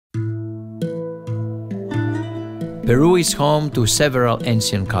Peru is home to several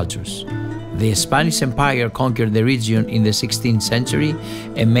ancient cultures. The Spanish Empire conquered the region in the 16th century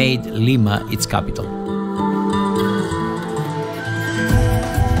and made Lima its capital.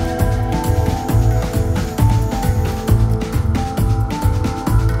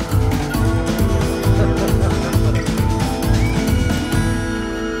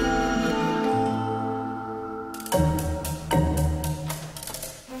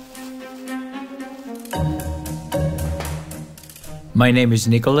 My name is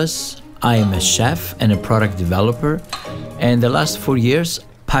Nikolas. I am a chef and a product developer, and the last 4 years,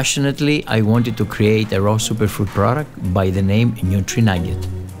 passionately, I wanted to create a raw superfood product by the name Nutrinugget.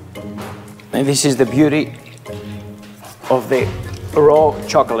 And this is the beauty of the raw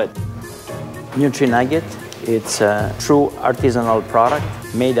chocolate. Nutrinugget, it's a true artisanal product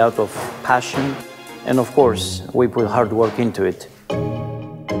made out of passion, and of course, we put hard work into it.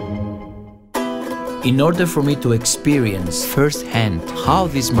 In order for me to experience firsthand how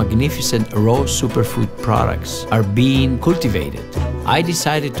these magnificent raw superfood products are being cultivated, I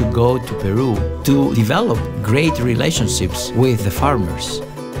decided to go to Peru to develop great relationships with the farmers.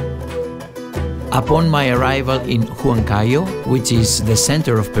 Upon my arrival in Huancayo, which is the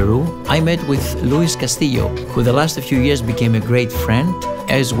center of Peru, I met with Luis Castillo, who the last few years became a great friend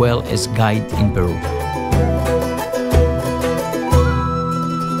as well as guide in Peru.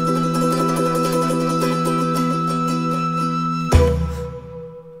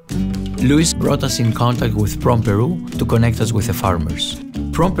 Luis brought us in contact with Prom Peru to connect us with the farmers.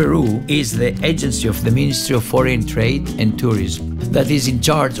 Prom Peru is the agency of the Ministry of Foreign Trade and Tourism that is in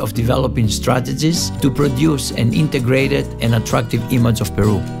charge of developing strategies to produce an integrated and attractive image of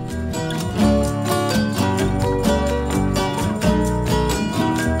Peru.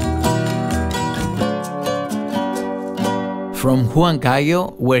 From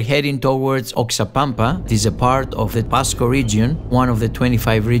Huancayo, we're heading towards Oxapampa. It is a part of the Pasco region, one of the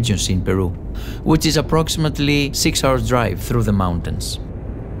 25 regions in Peru, which is approximately 6 hours drive through the mountains.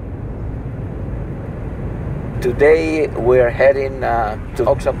 Today, we're heading to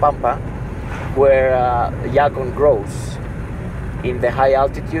Oxapampa, where yacon grows in the high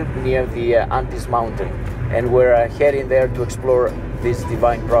altitude near the Andes mountain. And we're heading there to explore this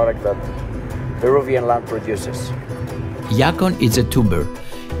divine product that Peruvian land produces. Yacon is a tuber.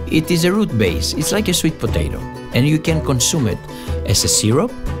 It is a root base. It's like a sweet potato, and you can consume it as a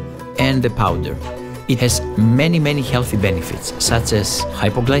syrup and the powder. It has many healthy benefits, such as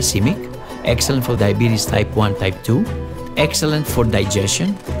hypoglycemic, excellent for diabetes type 1, type 2, excellent for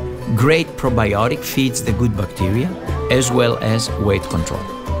digestion, great probiotic, feeds the good bacteria, as well as weight control.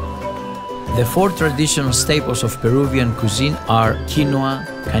 The 4 traditional staples of Peruvian cuisine are quinoa,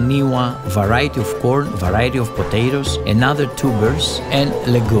 caniwa, variety of corn, variety of potatoes, and other tubers and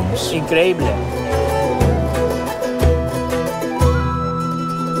legumes. Increíble.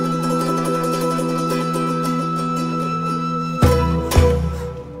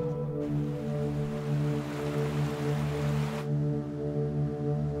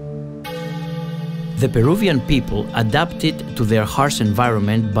 The Peruvian people adapted to their harsh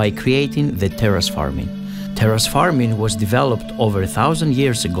environment by creating the terrace farming. Terrace farming was developed over 1,000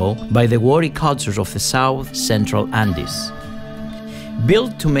 years ago by the warri cultures of the South Central Andes.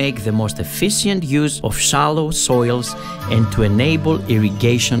 Built to make the most efficient use of shallow soils and to enable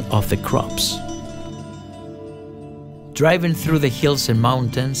irrigation of the crops. Driving through the hills and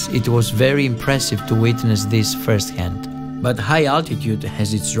mountains, it was very impressive to witness this firsthand. But high altitude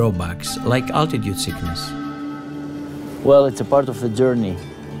has its drawbacks, like altitude sickness. Well, it's a part of the journey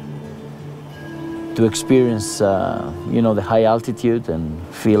to experience, the high altitude and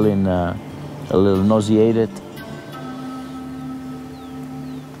feeling a little nauseated.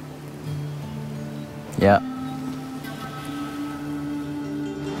 Yeah.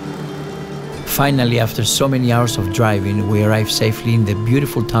 Finally, after so many hours of driving, we arrived safely in the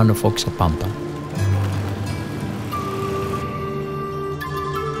beautiful town of Oxapampa.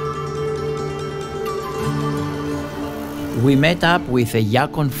 We met up with a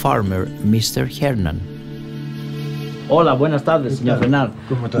yacon farmer, Mr. Hernan. Hola, buenas tardes, señor Hernan.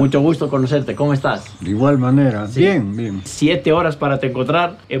 Mucho gusto conocerte. ¿Cómo estás? De igual manera. Sí. Bien. 7 horas para te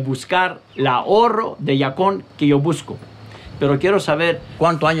encontrar y buscar el ahorro de yacón que yo busco. Pero quiero saber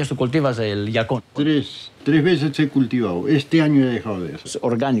cuántos años tú cultivas el yacón. Tres veces he cultivado. Este año he dejado de eso. Es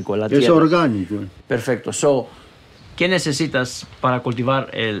orgánico la tierra. Es orgánico. Perfecto. ¿Qué necesitas para cultivar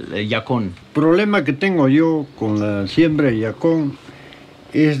el yacón? El problema que tengo yo con la siembra de yacón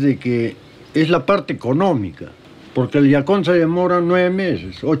es de que es la parte económica, porque el yacón se demora 9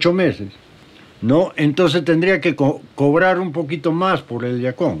 meses, 8 meses, ¿no? Entonces tendría que cobrar un poquito más por el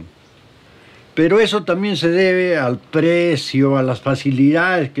yacón. Pero eso también se debe al precio, a las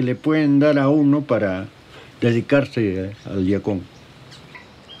facilidades que le pueden dar a uno para dedicarse al yacón.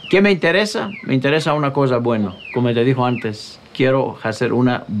 ¿Qué me interesa? Me interesa una cosa buena. Como te dijo antes, quiero hacer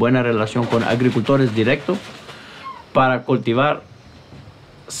una buena relación con agricultores directos para cultivar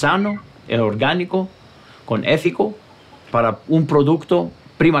sano, orgánico, con ético, para un producto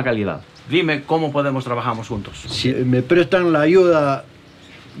prima calidad. Dime cómo podemos trabajar juntos. Si me prestan la ayuda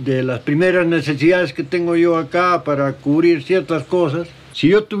de las primeras necesidades que tengo yo acá para cubrir ciertas cosas, si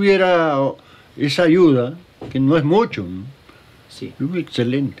yo tuviera esa ayuda, que no es mucho, ¿no? Sí.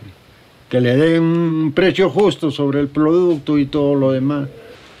 Excelente. Que le den un precio justo sobre el producto y todo lo demás.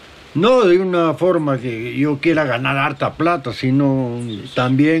 No de una forma que yo quiera ganar harta plata, sino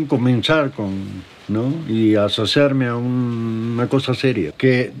también comenzar con, ¿no? Y asociarme a una cosa seria.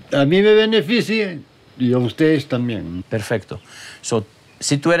 Que a mí me beneficie y a ustedes también. Perfecto.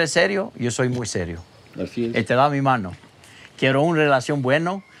 Si tú eres serio, yo soy muy serio. Así es. Y te da mi mano. Quiero una relación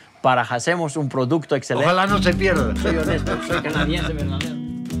buena para hacemos un producto excelente. Ojalá no se pierda. Soy honesto, soy canadiense verdadero.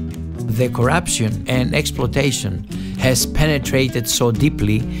 The corruption and exploitation has penetrated so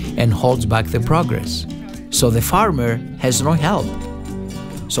deeply and holds back the progress. So the farmer has no help.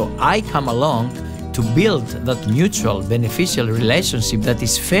 So I come along to build that mutual beneficial relationship that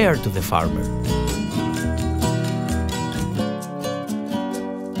is fair to the farmer.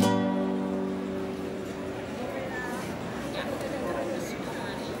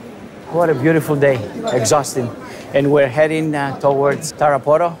 What a beautiful day, exhausting. And we're heading towards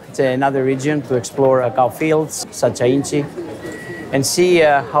Tarapoto. It's another region to explore cacao fields, such as Inchi, and see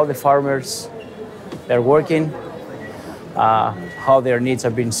how the farmers, they're working, how their needs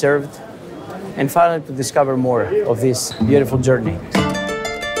are being served, and finally to discover more of this beautiful journey.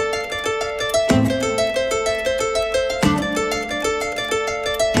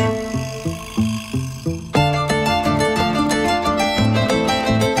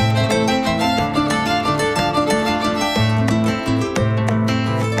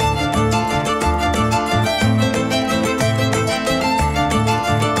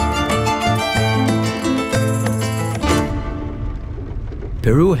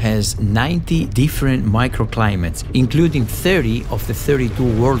 Peru has 90 different microclimates, including 30 of the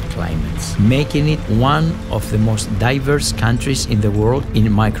 32 world climates, making it one of the most diverse countries in the world in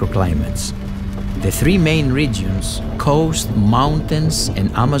microclimates. The three main regions, coast, mountains,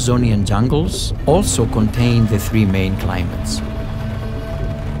 and Amazonian jungles, also contain the three main climates.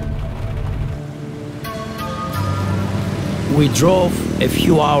 We drove a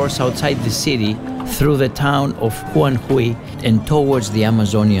few hours outside the city through the town of Huanhui and towards the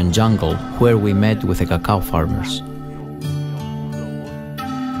Amazonian jungle, where we met with the cacao farmers.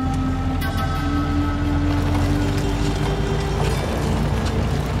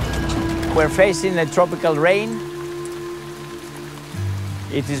 We're facing a tropical rain.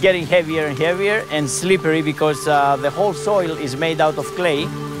 It is getting heavier and heavier and slippery because the whole soil is made out of clay.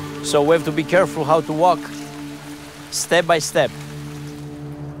 So we have to be careful how to walk step by step.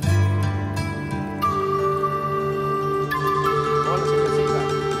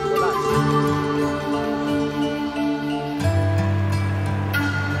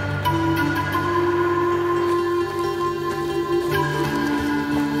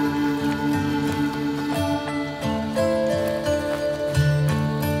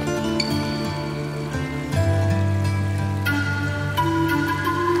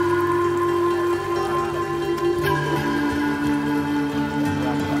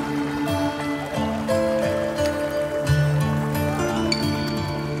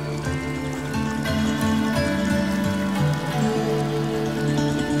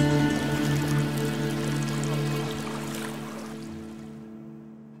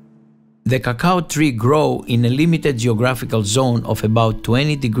 The cacao tree grows in a limited geographical zone of about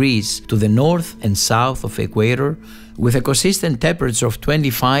 20 degrees to the north and south of the equator, with a consistent temperature of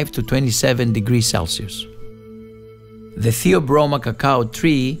 25 to 27 degrees Celsius. The Theobroma cacao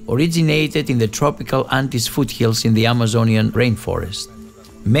tree originated in the tropical Andes foothills in the Amazonian rainforest.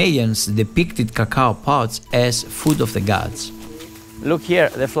 Mayans depicted cacao pods as food of the gods. Look here,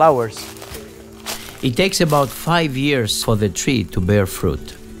 the flowers. It takes about 5 years for the tree to bear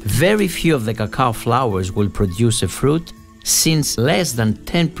fruit. Very few of the cacao flowers will produce a fruit, since less than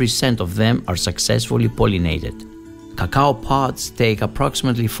 10% of them are successfully pollinated. Cacao pods take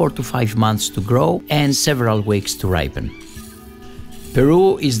approximately 4 to 5 months to grow and several weeks to ripen.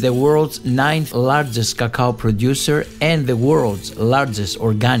 Peru is the world's 9th largest cacao producer and the world's largest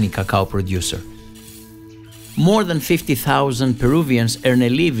organic cacao producer. More than 50,000 Peruvians earn a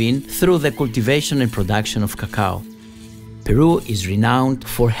living through the cultivation and production of cacao. Peru is renowned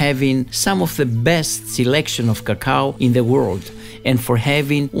for having some of the best selection of cacao in the world and for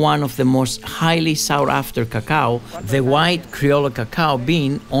having one of the most highly sought-after cacao, the white Criollo cacao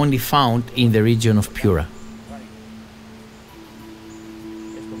bean only found in the region of Piura.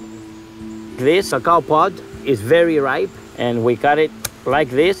 This cacao pod is very ripe and we cut it like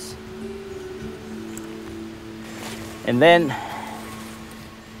this. And then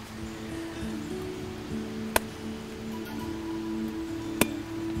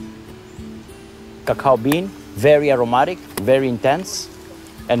cacao bean, very aromatic, very intense,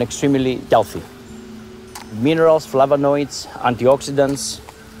 and extremely healthy. Minerals, flavonoids, antioxidants,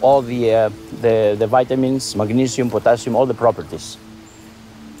 all the vitamins, magnesium, potassium, all the properties.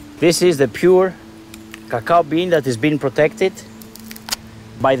 This is the pure cacao bean that is being protected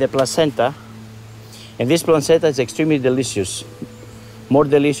by the placenta. And this placenta is extremely delicious, more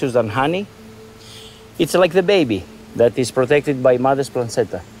delicious than honey. It's like the baby that is protected by mother's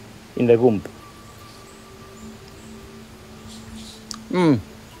placenta in the womb.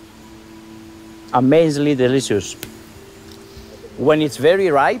 Amazingly delicious. When it's very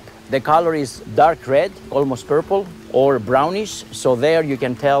ripe, the color is dark red, almost purple, or brownish. So there you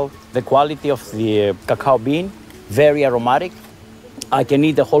can tell the quality of the cacao bean, very aromatic. I can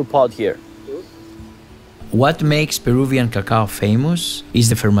eat the whole pod here. What makes Peruvian cacao famous is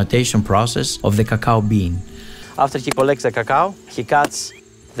the fermentation process of the cacao bean. After he collects the cacao, he cuts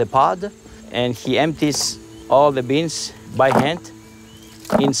the pod and he empties all the beans by hand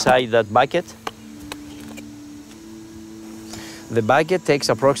inside that bucket. The bucket takes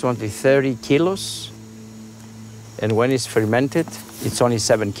approximately 30 kilos, and when it's fermented, it's only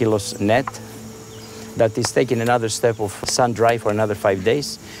 7 kilos net. That is taking another step of sun dry for another 5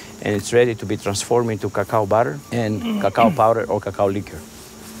 days, and it's ready to be transformed into cacao butter and cacao powder or cacao liquor.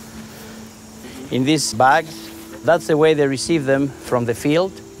 In this bag, that's the way they receive them from the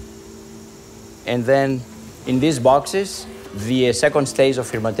field. And then in these boxes, the second stage of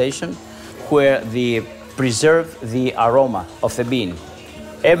fermentation, where they preserve the aroma of the bean.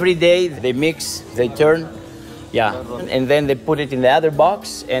 Every day they mix, they turn, and then they put it in the other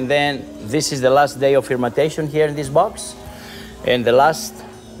box, and then this is the last day of fermentation here in this box, and the last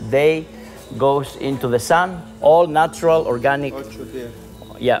day goes into the sun, all natural, organic.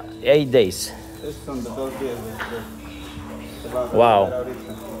 8 days. Wow.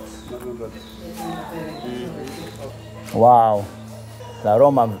 Wow, the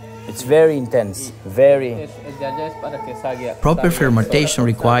aroma, it's very intense, very. Proper fermentation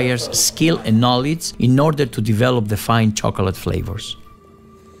requires skill and knowledge in order to develop the fine chocolate flavors.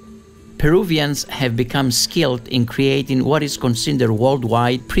 Peruvians have become skilled in creating what is considered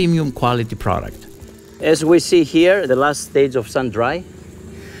worldwide premium quality product. As we see here, the last stage of sun dry,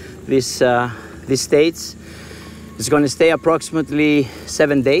 this stage is going to stay approximately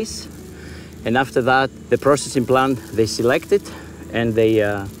 7 days. And after that, the processing plant, they select it and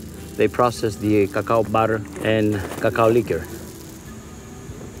they process the cacao butter and cacao liquor.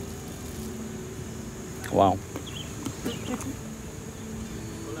 Wow.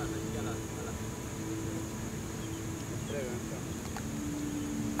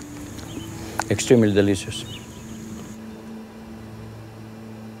 Extremely delicious.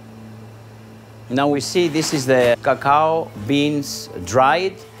 Now we see this is the cacao beans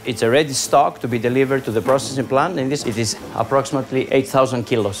dried. It's a ready stock to be delivered to the processing plant, and it is approximately 8,000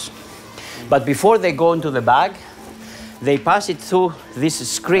 kilos. But before they go into the bag, they pass it through this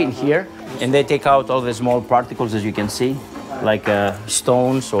screen here, and they take out all the small particles, as you can see, like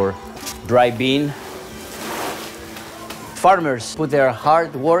stones or dry bean. Farmers put their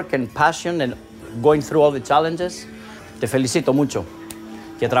hard work and passion and going through all the challenges. Te felicito mucho,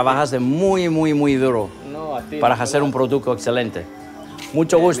 que trabajas de muy duro para hacer un producto excelente.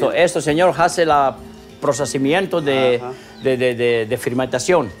 Mucho gusto. Esto, señor, hace el procesamiento de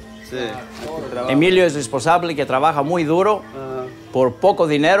fermentación. Sí. Emilio es responsable que trabaja muy duro por poco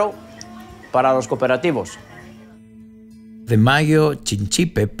dinero para los cooperativos. The Mayo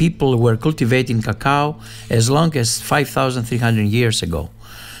Chinchipe people were cultivating cacao as long as 5,300 years ago.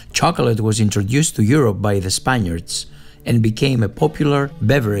 Chocolate was introduced to Europe by the Spaniards and became a popular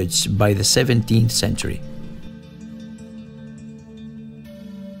beverage by the 17th century.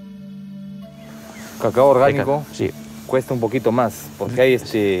 Cacao orgánico Sí. cuesta un poquito más porque hay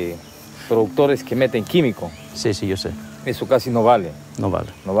productores que meten químico. Sí, yo sé. Eso casi no vale. No vale.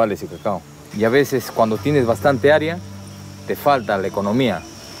 No vale ese cacao. Y a veces cuando tienes bastante área, te falta la economía.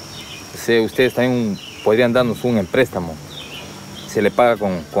 Ustedes también podrían darnos un préstamo. Se le paga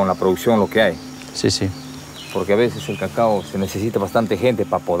con la producción lo que hay. Sí. Porque a veces el cacao se necesita bastante gente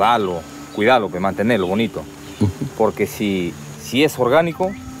para podarlo, cuidarlo, para mantenerlo bonito. Porque si es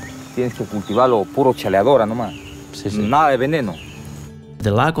orgánico, tienes que cultivarlo puro chaleadora nomás. Sí, sí. Nada de veneno.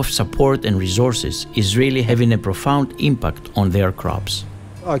 The lack of support and resources is really having a profound impact on their crops.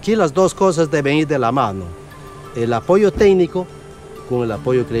 Aquí las dos cosas deben ir de la mano. El apoyo técnico con el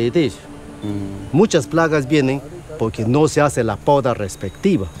apoyo crediticio. Muchas plagas vienen porque no se hace la poda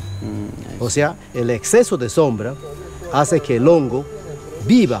respectiva. O sea, el exceso de sombra hace que el hongo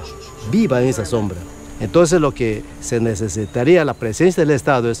viva en esa sombra. Entonces lo que se necesitaría la presencia del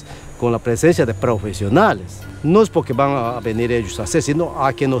Estado es con la presencia de profesionales. No es porque van a venir ellos a hacer, sino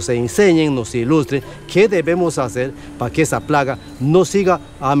a que nos enseñen, nos ilustren qué debemos hacer para que esa plaga no siga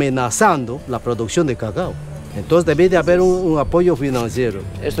amenazando la producción de cacao. Entonces debe de haber un apoyo financiero.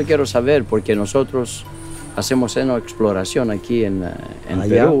 Esto quiero saber porque nosotros hacemos exploración aquí en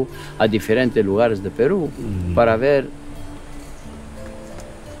Perú, a diferentes lugares de Perú, para ver,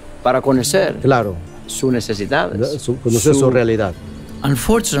 para conocer sus necesidades, conocer su realidad.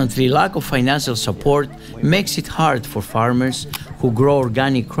 Unfortunately, lack of financial support makes it hard for farmers who grow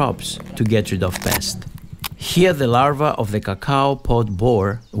organic crops to get rid of pests. Here, the larva of the cacao pod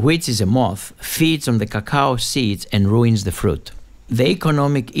borer, which is a moth, feeds on the cacao seeds and ruins the fruit. The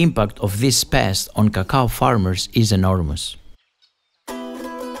economic impact of this pest on cacao farmers is enormous.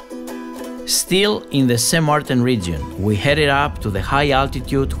 Still in the Saint Martin region, we headed up to the high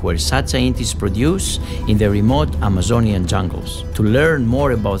altitude where Sacha Inchi is produced in the remote Amazonian jungles to learn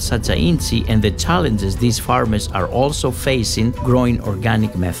more about Sacha Inchi and the challenges these farmers are also facing growing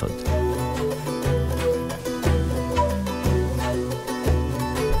organic method.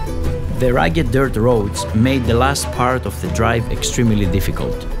 The rugged dirt roads made the last part of the drive extremely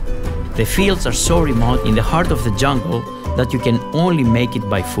difficult. The fields are so remote in the heart of the jungle that you can only make it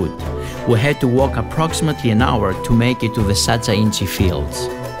by foot. We had to walk approximately an hour to make it to the Sacha Inchi fields.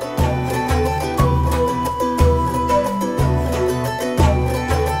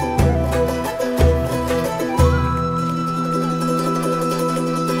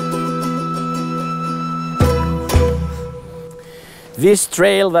 This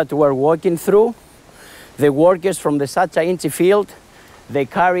trail that we're walking through, the workers from the Sacha Inchi field, they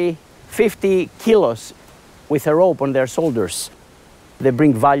carry 50 kilos with a rope on their shoulders. They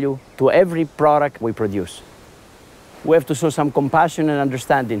bring value to every product we produce. We have to show some compassion and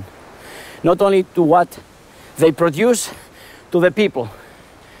understanding, not only to what they produce, to the people.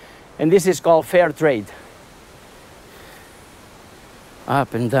 And this is called fair trade.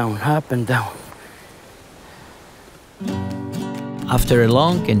 Up and down, up and down. After a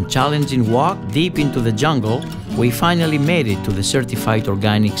long and challenging walk deep into the jungle, we finally made it to the certified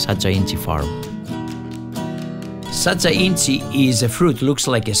organic Sacha Inchi farm. Sacha Inchi is a fruit looks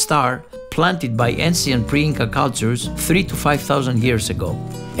like a star, planted by ancient pre-Inca cultures 3,000 to 5,000 years ago.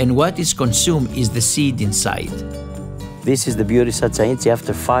 And what is consumed is the seed inside. This is the beauty of Sacha Inchi.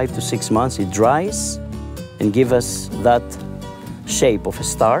 After 5 to 6 months, it dries and gives us that shape of a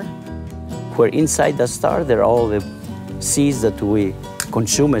star, where inside the star there are all the seeds that we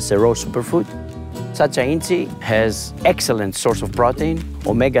consume as a raw superfood. Sacha Inchi has excellent source of protein,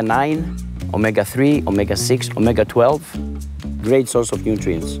 omega-9, omega-3, omega-6, omega-12, great source of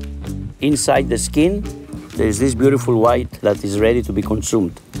nutrients. Inside the skin, there is this beautiful white that is ready to be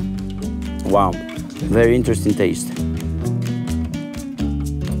consumed. Wow, very interesting taste.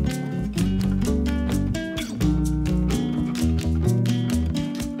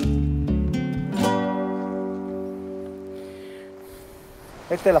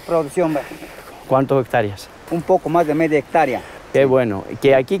 Esta es la producción. ¿Cuántas hectáreas? Un poco más de media hectárea. Qué bueno.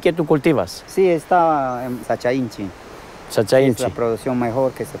 ¿Que aquí que tú cultivas? Sí, está en Sacha Inchi. Sacha Inchi. Es la producción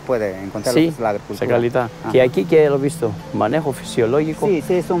mejor que se puede encontrar Sí, en la agricultura. esa calidad. ¿Que aquí que lo he visto? ¿Manejo fisiológico? Sí,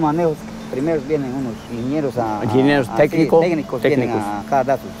 sí, son manejos. Primero vienen unos ingenieros Ingenieros técnicos. técnicos vienen a cada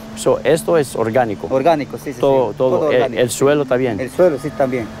dato. So, esto es orgánico. Orgánico, sí, sí. Todo, sí. todo. Orgánico. El suelo también. El suelo sí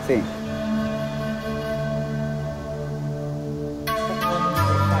también, sí.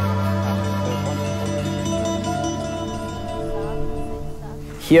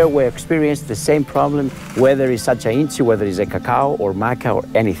 Here we experience the same problem, whether it's Sacha Inchi, whether it's a cacao or maca or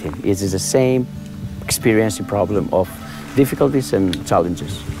anything. It is the same experiencing problem of difficulties and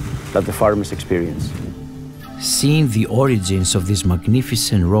challenges that the farmers experience. Seeing the origins of these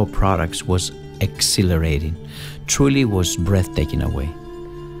magnificent raw products was exhilarating, truly was breathtaking away.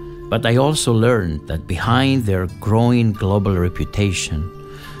 But I also learned that behind their growing global reputation,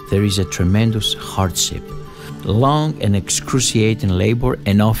 there is a tremendous hardship, long and excruciating labor,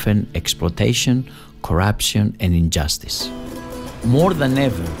 and often exploitation, corruption, and injustice. More than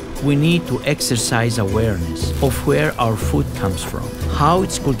ever, we need to exercise awareness of where our food comes from, how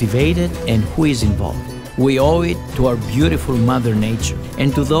it's cultivated, and who is involved. We owe it to our beautiful Mother Nature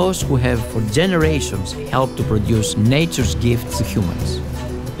and to those who have for generations helped to produce nature's gifts to humans.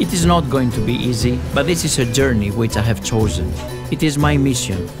 It is not going to be easy, but this is a journey which I have chosen. It is my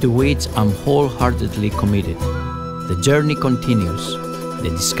mission, to which I'm wholeheartedly committed. The journey continues. The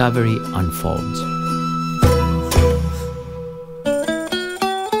discovery unfolds.